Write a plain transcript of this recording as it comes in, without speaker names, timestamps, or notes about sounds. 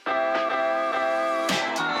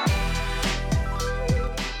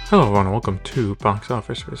Hello everyone and welcome to Box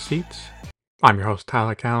Office Receipts. I'm your host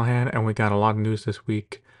Tyler Callahan and we got a lot of news this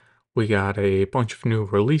week. We got a bunch of new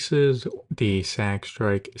releases, the SAG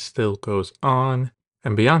strike still goes on,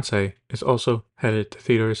 and Beyonce is also headed to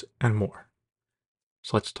theaters and more.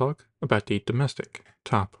 So let's talk about the domestic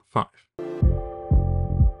top 5.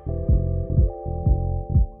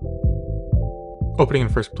 Opening in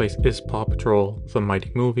first place is Paw Patrol: The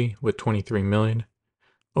Mighty Movie with 23 million.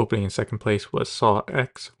 Opening in second place was Saw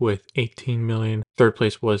X with 18 million. Third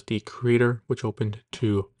place was The Creator, which opened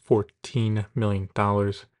to $14 million.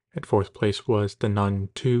 At fourth place was The Nun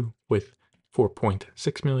 2 with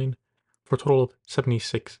 4.6 million, for a total of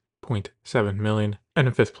 76.7 million. And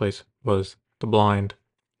in fifth place was The Blind,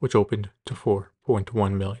 which opened to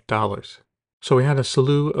 $4.1 million. So we had a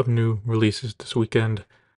slew of new releases this weekend.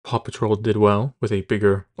 Paw Patrol did well with a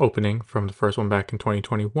bigger opening from the first one back in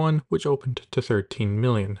 2021, which opened to 13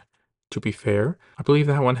 million. To be fair, I believe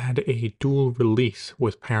that one had a dual release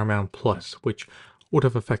with Paramount Plus, which would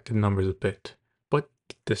have affected numbers a bit. But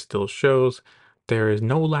this still shows there is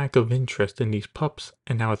no lack of interest in these pups,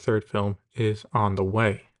 and now a third film is on the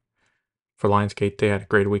way. For Lionsgate, they had a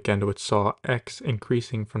great weekend with Saw X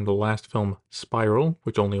increasing from the last film Spiral,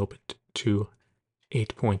 which only opened to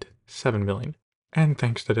 8.7 million. And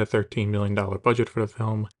thanks to the $13 million budget for the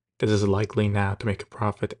film, this is likely now to make a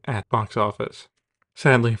profit at box office.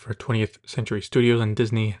 Sadly for 20th Century Studios and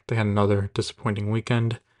Disney, they had another disappointing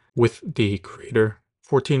weekend with The Creator.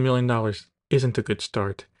 $14 million isn't a good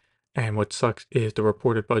start, and what sucks is the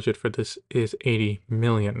reported budget for this is $80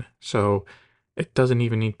 million, so it doesn't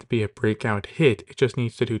even need to be a breakout hit, it just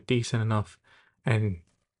needs to do decent enough, and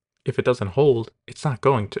if it doesn't hold, it's not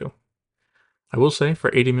going to. I will say, for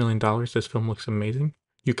 $80 million, this film looks amazing.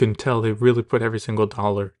 You can tell they really put every single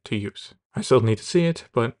dollar to use. I still need to see it,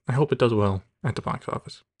 but I hope it does well at the box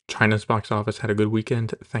office. China's box office had a good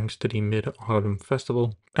weekend thanks to the Mid-Autumn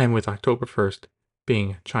Festival, and with October 1st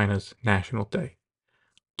being China's National Day.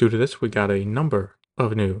 Due to this, we got a number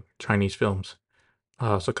of new Chinese films.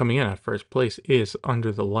 So coming in at first place is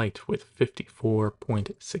Under the Light with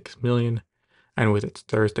 54.6 million. And with its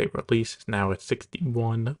Thursday release, is now at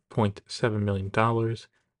 $61.7 million.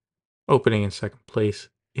 Opening in second place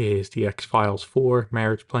is The X-Files 4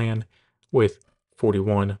 Marriage Plan with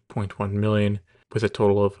 $41.1 million, with a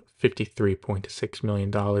total of $53.6 million.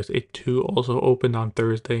 It too also opened on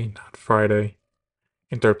Thursday, not Friday.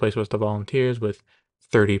 In third place was The Volunteers with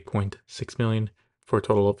 $30.6 million, for a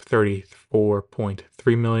total of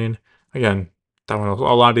 $34.3 million. Again, that one, a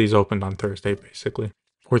lot of these opened on Thursday, basically.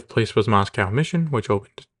 Fourth place was Moscow Mission, which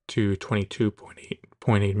opened to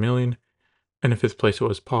 $22.8 million. And in fifth place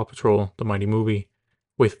was Paw Patrol: The Mighty Movie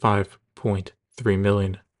with $5.3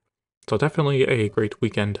 million. So definitely a great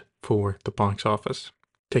weekend for the box office.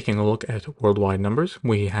 Taking a look at worldwide numbers,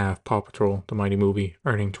 we have Paw Patrol: The Mighty Movie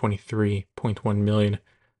earning $23.1 million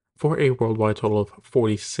for a worldwide total of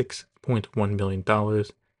 $46.1 million.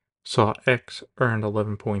 Saw X earned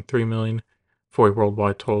 $11.3 million for a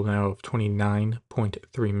worldwide total now of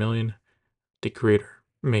 $29.3 million. The Creator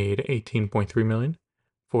made $18.3 million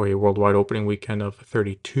for a worldwide opening weekend of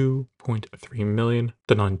 $32.3 million.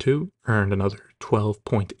 The Nun 2 earned another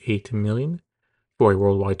 $12.8 million for a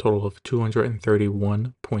worldwide total of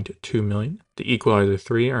 $231.2 million. The Equalizer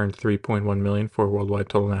 3 earned $3.1 million for a worldwide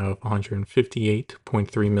total now of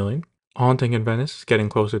 $158.3 million. Haunting in Venice is getting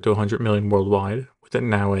closer to $100 million worldwide, with it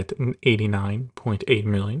now at $89.8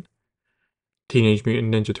 million. Teenage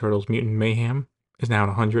Mutant Ninja Turtles Mutant Mayhem is now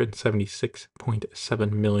at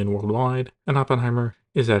 $176.7 million worldwide, and Oppenheimer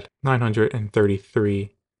is at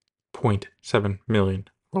 $933.7 million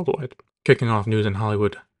worldwide. Kicking off news in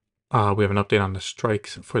Hollywood, we have an update on the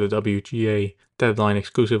strikes for the WGA. Deadline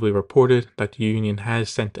exclusively reported that the union has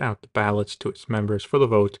sent out the ballots to its members for the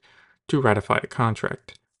vote to ratify the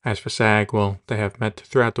contract. As for SAG, well, they have met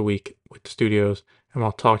throughout the week with the studios, and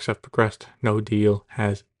while talks have progressed, no deal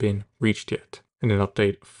has been reached yet. In an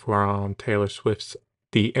update from Taylor Swift's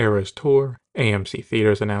The Eras Tour, AMC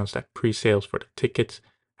Theaters announced that pre-sales for the tickets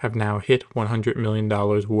have now hit $100 million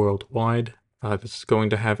worldwide. This is going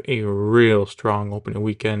to have a real strong opening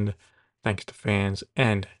weekend thanks to fans,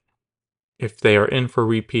 and if they are in for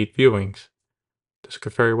repeat viewings, this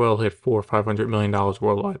could very well hit $400 or $500 million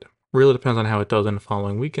worldwide. Really depends on how it does in the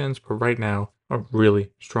following weekends, but right now, a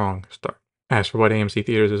really strong start. As for what AMC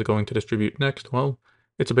Theaters is going to distribute next, well,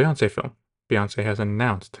 it's a Beyonce film. Beyonce has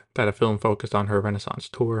announced that a film focused on her Renaissance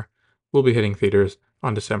tour will be hitting theaters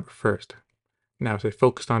on December 1st. Now, I say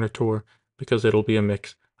focused on her tour because it'll be a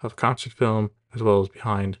mix of concert film as well as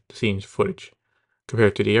behind the scenes footage,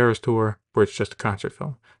 compared to the Eras Tour, where it's just a concert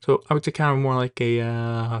film. So I would say kind of more like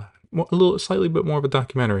a a little slightly bit more of a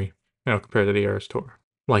documentary, compared to the Eras Tour.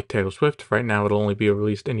 Like Taylor Swift, right now it'll only be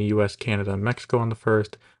released in the US, Canada, and Mexico on the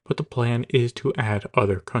 1st, but the plan is to add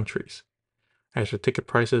other countries. As for ticket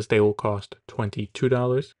prices, they will cost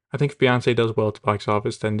 $22. I think if Beyonce does well at the box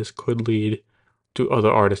office, then this could lead to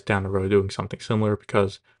other artists down the road doing something similar,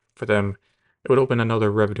 because for them, it would open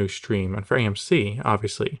another revenue stream. And for AMC,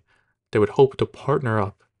 obviously, they would hope to partner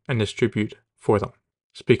up and distribute for them.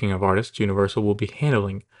 Speaking of artists, Universal will be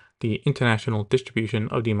handling the international distribution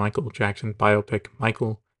of the Michael Jackson biopic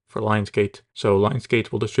Michael for Lionsgate. So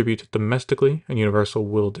Lionsgate will distribute domestically, and Universal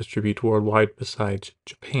will distribute worldwide besides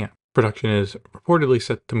Japan. Production is reportedly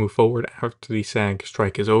set to move forward after the SAG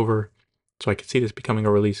strike is over, so I could see this becoming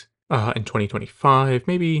a release in 2025,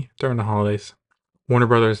 maybe during the holidays. Warner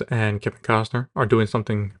Brothers and Kevin Costner are doing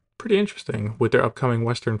something pretty interesting with their upcoming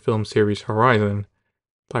Western film series Horizon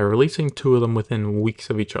by releasing two of them within weeks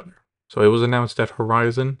of each other. So it was announced that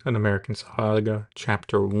Horizon, an American Saga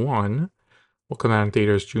Chapter 1, will come out in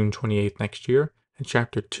theaters June 28th next year, and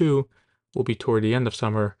Chapter 2 will be toward the end of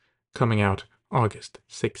summer, coming out August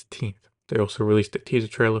 16th. They also released a teaser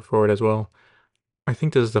trailer for it as well. I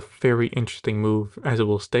think this is a very interesting move, as it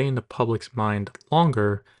will stay in the public's mind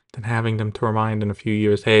longer than having them to remind in a few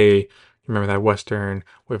years, hey, you remember that Western?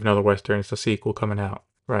 We have another Western, it's a sequel coming out.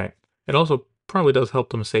 Right. It also probably does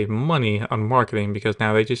help them save money on marketing, because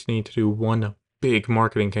now they just need to do one big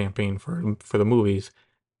marketing campaign for the movies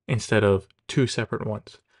instead of two separate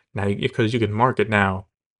ones. Now, because you can market now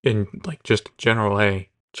in like just general, hey,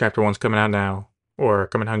 Chapter 1's coming out now, or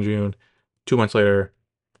coming out in June, 2 months later,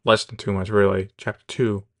 less than 2 months really, Chapter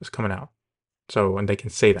 2 is coming out. So, and they can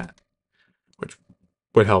say that, which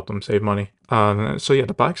would help them save money. So yeah,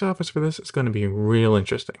 the box office for this is going to be real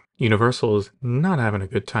interesting. Universal is not having a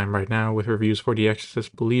good time right now, with reviews for The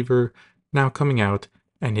Exorcist Believer now coming out,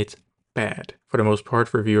 and it's bad. For the most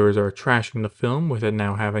part, reviewers are trashing the film, with it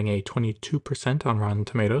now having a 22% on Rotten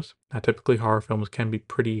Tomatoes. Now, typically horror films can be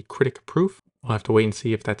pretty critic-proof. We'll have to wait and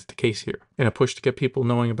see if that's the case here. In a push to get people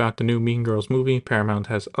knowing about the new Mean Girls movie, Paramount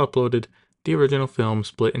has uploaded the original film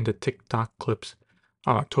split into TikTok clips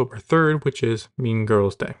on October 3rd, which is Mean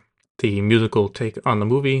Girls Day. The musical take on the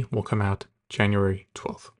movie will come out January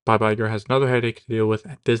 12th. Bob Iger has another headache to deal with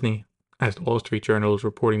at Disney, as the Wall Street Journal is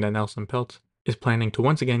reporting that Nelson Peltz is planning to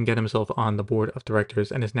once again get himself on the board of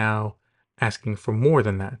directors, and is now asking for more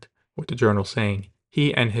than that, with the Journal saying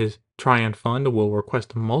he and his Triumph Fund will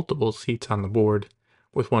request multiple seats on the board,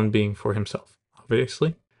 with one being for himself.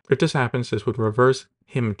 Obviously, if this happens, this would reverse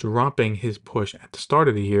him dropping his push at the start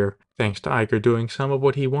of the year, thanks to Iger doing some of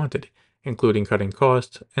what he wanted, including cutting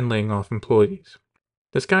costs and laying off employees.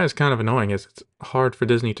 This guy is kind of annoying, as it's hard for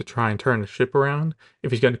Disney to try and turn the ship around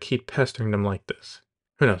if he's going to keep pestering them like this.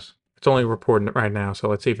 Who knows? It's only reported right now, so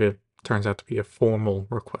let's see if it turns out to be a formal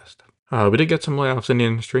request. We did get some layoffs in the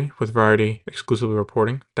industry, with Variety exclusively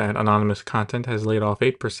reporting that Anonymous Content has laid off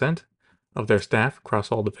 8% of their staff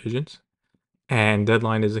across all divisions, and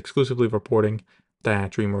Deadline is exclusively reporting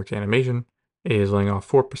that DreamWorks Animation is laying off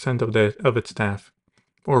 4% of its staff,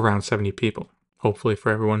 or around 70 people. Hopefully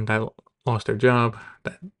for everyone that lost their job,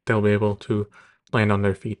 that they'll be able to land on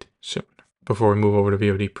their feet soon. Before we move over to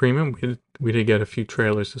VOD Premium, we did get a few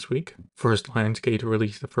trailers this week. First, Lionsgate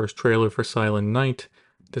released the first trailer for Silent Night.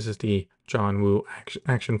 This is the John Woo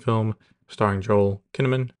action film starring Joel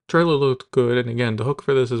Kinnaman. Trailer looked good, and again, the hook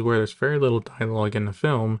for this is where there's very little dialogue in the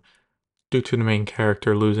film due to the main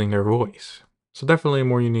character losing their voice. So definitely a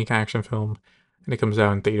more unique action film, and it comes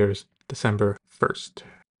out in theaters December 1st.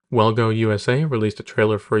 Well Go USA released a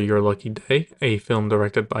trailer for Your Lucky Day, a film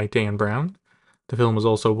directed by Dan Brown. The film was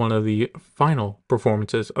also one of the final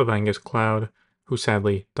performances of Angus Cloud, who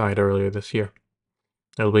sadly died earlier this year.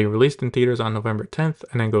 It'll be released in theaters on November 10th,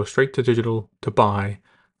 and then go straight to digital to buy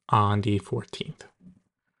on the 14th.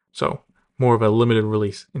 So, more of a limited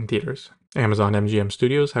release in theaters. Amazon MGM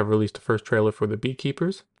Studios have released the first trailer for The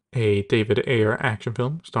Beekeepers, a David Ayer action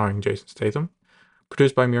film starring Jason Statham.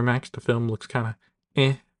 Produced by Miramax, the film looks kind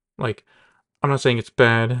of Like, I'm not saying it's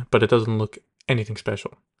bad, but it doesn't look anything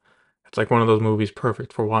special. It's like one of those movies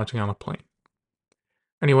perfect for watching on a plane.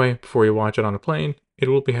 Anyway, before you watch it on a plane, it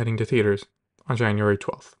will be heading to theaters on January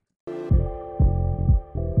 12th.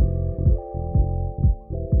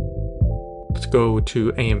 Let's go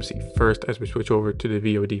to AMC first as we switch over to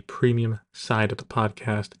the VOD Premium side of the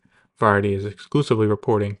podcast. Variety is exclusively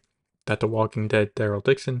reporting that The Walking Dead Daryl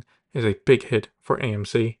Dixon is a big hit for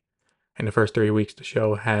AMC. In the first 3 weeks, the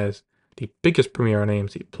show has the biggest premiere on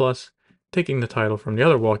AMC Plus, taking the title from the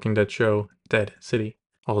other Walking Dead show, Dead City.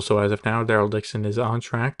 Also, as of now, Daryl Dixon is on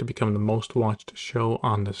track to become the most watched show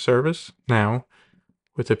on the service. Now,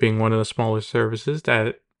 with it being one of the smaller services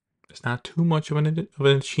that is not too much of an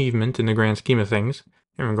achievement in the grand scheme of things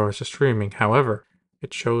in regards to streaming. However,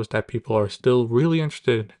 it shows that people are still really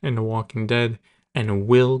interested in The Walking Dead and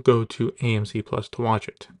will go to AMC Plus to watch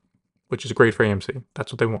it, which is great for AMC.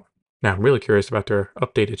 That's what they want. Now, I'm really curious about their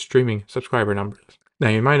updated streaming subscriber numbers. Now,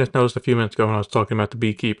 you might have noticed a few minutes ago when I was talking about the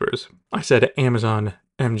Beekeepers, I said Amazon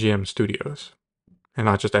MGM Studios, and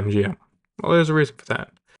not just MGM. Well, there's a reason for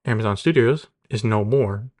that. Amazon Studios is no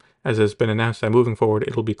more, as has been announced that moving forward,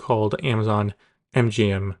 it'll be called Amazon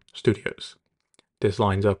MGM Studios. This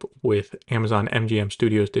lines up with Amazon MGM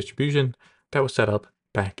Studios distribution that was set up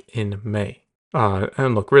back in May.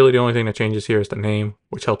 And look, really the only thing that changes here is the name,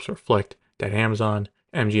 which helps reflect that Amazon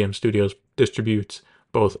MGM Studios distributes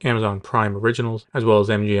both Amazon Prime Originals as well as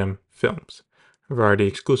MGM films. Variety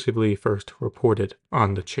exclusively first reported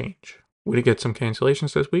on the change. We did get some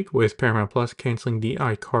cancellations this week, with Paramount Plus canceling the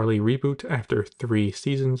iCarly reboot after 3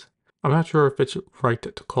 seasons. I'm not sure if it's right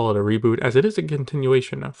to call it a reboot, as it is a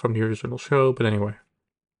continuation from the original show, but anyway.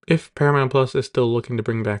 If Paramount Plus is still looking to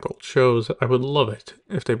bring back old shows, I would love it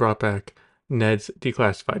if they brought back Ned's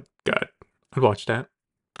Declassified Guide. I'd watch that.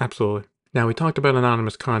 Absolutely. Now, we talked about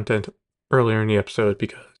anonymous content earlier in the episode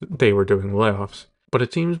because they were doing layoffs. But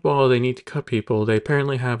it seems while they need to cut people, they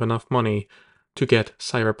apparently have enough money to get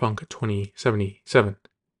Cyberpunk 2077.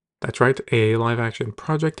 That's right, a live-action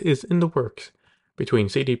project is in the works between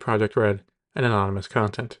CD Projekt Red and anonymous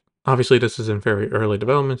content. Obviously, this is in very early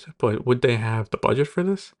development, but would they have the budget for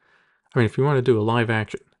this? I mean, if you want to do a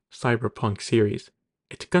live-action Cyberpunk series,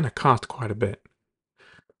 it's gonna cost quite a bit.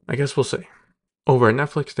 I guess we'll see. Over at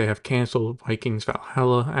Netflix, they have canceled Vikings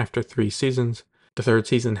Valhalla after 3 seasons. The 3rd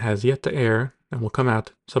season has yet to air and will come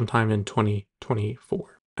out sometime in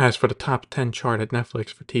 2024. As for the top 10 chart at Netflix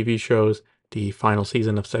for TV shows, the final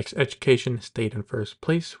season of Sex Education stayed in first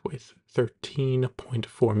place with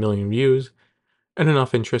 13.4 million views, and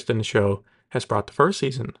enough interest in the show has brought the first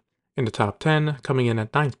season in the top 10, coming in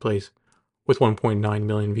at 9th place with 1.9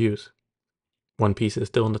 million views. One Piece is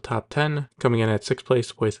still in the top 10, coming in at 6th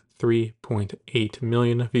place with 3.8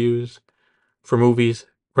 million views. For movies,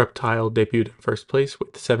 Reptile debuted in first place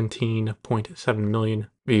with 17.7 million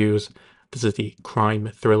views. This is the crime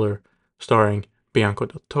thriller starring Bianca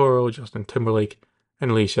Del Toro, Justin Timberlake, and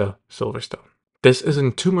Alicia Silverstone. This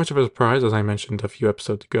isn't too much of a surprise, as I mentioned a few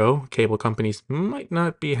episodes ago. Cable companies might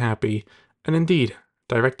not be happy, and indeed,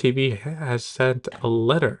 DirecTV has sent a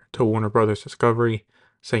letter to Warner Bros. Discovery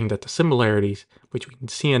saying that the similarities between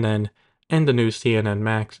CNN and the new CNN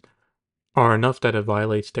Max are enough that it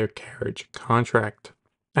violates their carriage contract.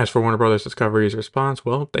 As for Warner Bros. Discovery's response,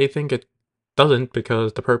 well, they think it doesn't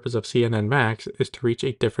because the purpose of CNN Max is to reach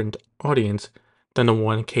a different audience than the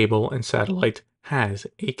one cable and satellite has,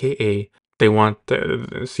 aka they want the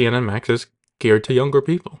CNN Max is geared to younger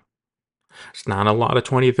people. It's not a lot of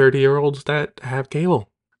 20, 30-year-olds that have cable.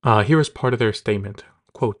 Here is part of their statement.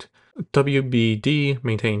 Quote, WBD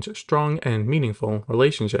maintains strong and meaningful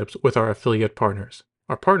relationships with our affiliate partners.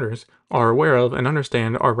 Our partners are aware of and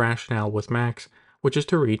understand our rationale with Max, which is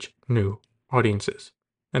to reach new audiences.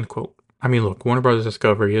 End quote. I mean, look, Warner Bros.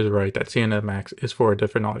 Discovery is right that CNN Max is for a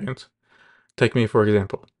different audience. Take me for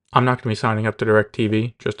example. I'm not going to be signing up to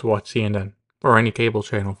DirecTV just to watch CNN, or any cable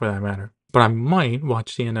channel for that matter. But I might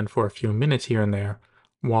watch CNN for a few minutes here and there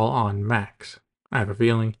while on Max. I have a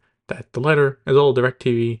feeling that the letter is all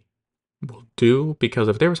DirecTV will do, because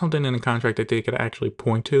if there was something in the contract that they could actually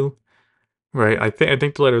point to, right, I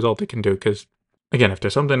think the letter is all they can do, because, again, if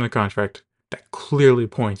there's something in the contract that clearly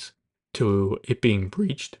points to it being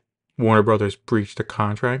breached, Warner Brothers breached the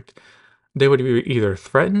contract, they would be either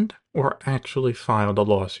threatened or actually filed a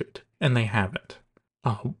lawsuit, and they haven't.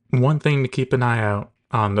 One thing to keep an eye out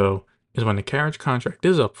on, though, is when the carriage contract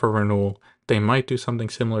is up for renewal, they might do something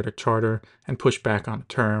similar to Charter and push back on the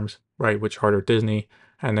terms, right, with Charter Disney,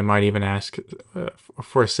 and they might even ask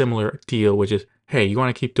for a similar deal, which is, hey, you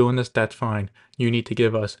want to keep doing this? That's fine. You need to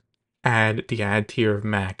give us the ad tier of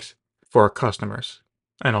Max for our customers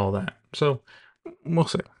and all that. So, we'll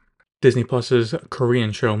see. Disney Plus's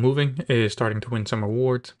Korean show Moving is starting to win some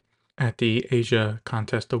awards. At the Asia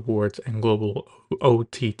Contest Awards and Global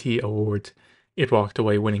OTT Awards, it walked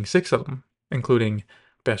away winning 6 of them, including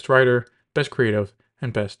Best Writer, Best Creative,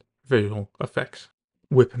 and Best Visual Effects.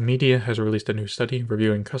 Whip Media has released a new study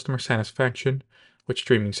reviewing customer satisfaction with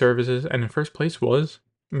streaming services, and in first place was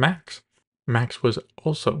Max. Max was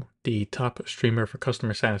also the top streamer for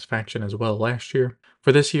customer satisfaction as well last year.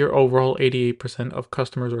 For this year, overall, 88% of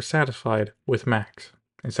customers were satisfied with Max.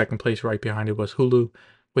 In second place, right behind it, was Hulu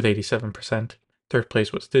with 87%. Third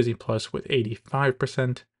place was Disney Plus with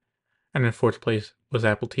 85%. And in fourth place was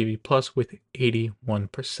Apple TV Plus with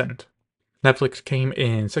 81%. Netflix came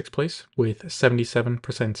in 6th place with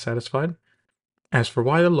 77% satisfied. As for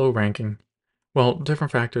why the low ranking, well,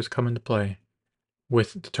 different factors come into play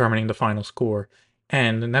with determining the final score,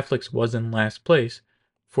 and Netflix was in last place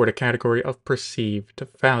for the category of perceived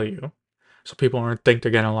value. So people aren't think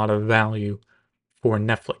they're getting a lot of value for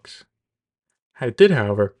Netflix. It did,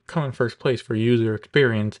 however, come in first place for user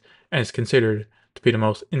experience and is considered to be the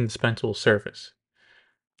most indispensable service.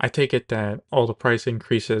 I take it that all the price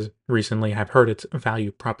increases recently have hurt its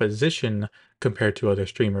value proposition compared to other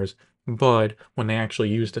streamers, but when they actually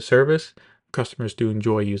use the service, customers do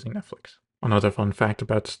enjoy using Netflix. Another fun fact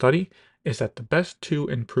about the study is that the best two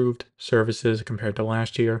improved services compared to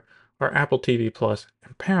last year are Apple TV Plus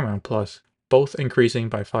and Paramount Plus, both increasing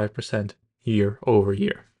by 5% year over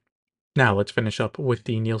year. Now let's finish up with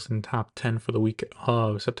the Nielsen Top 10 for the week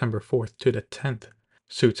of September 4th to the 10th.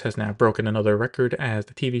 Suits has now broken another record as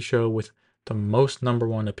the TV show with the most number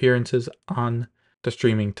one appearances on the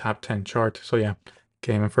streaming top 10 chart. So yeah,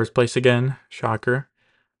 came in first place again, shocker.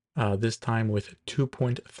 This time with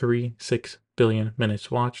 2.36 billion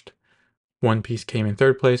minutes watched. One Piece came in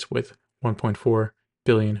third place with 1.4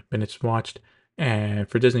 billion minutes watched. And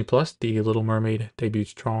for Disney Plus, The Little Mermaid debuted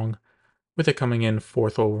strong, with it coming in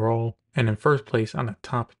fourth overall and in first place on the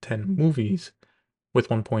top 10 movies with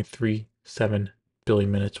 1.37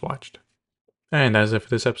 billion minutes watched. And as if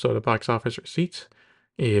this episode of Box Office Receipts,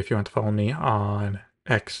 if you want to follow me on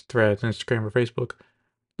X, Threads, Instagram, or Facebook,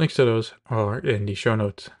 links to those are in the show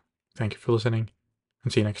notes. Thank you for listening,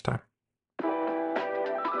 and see you next time.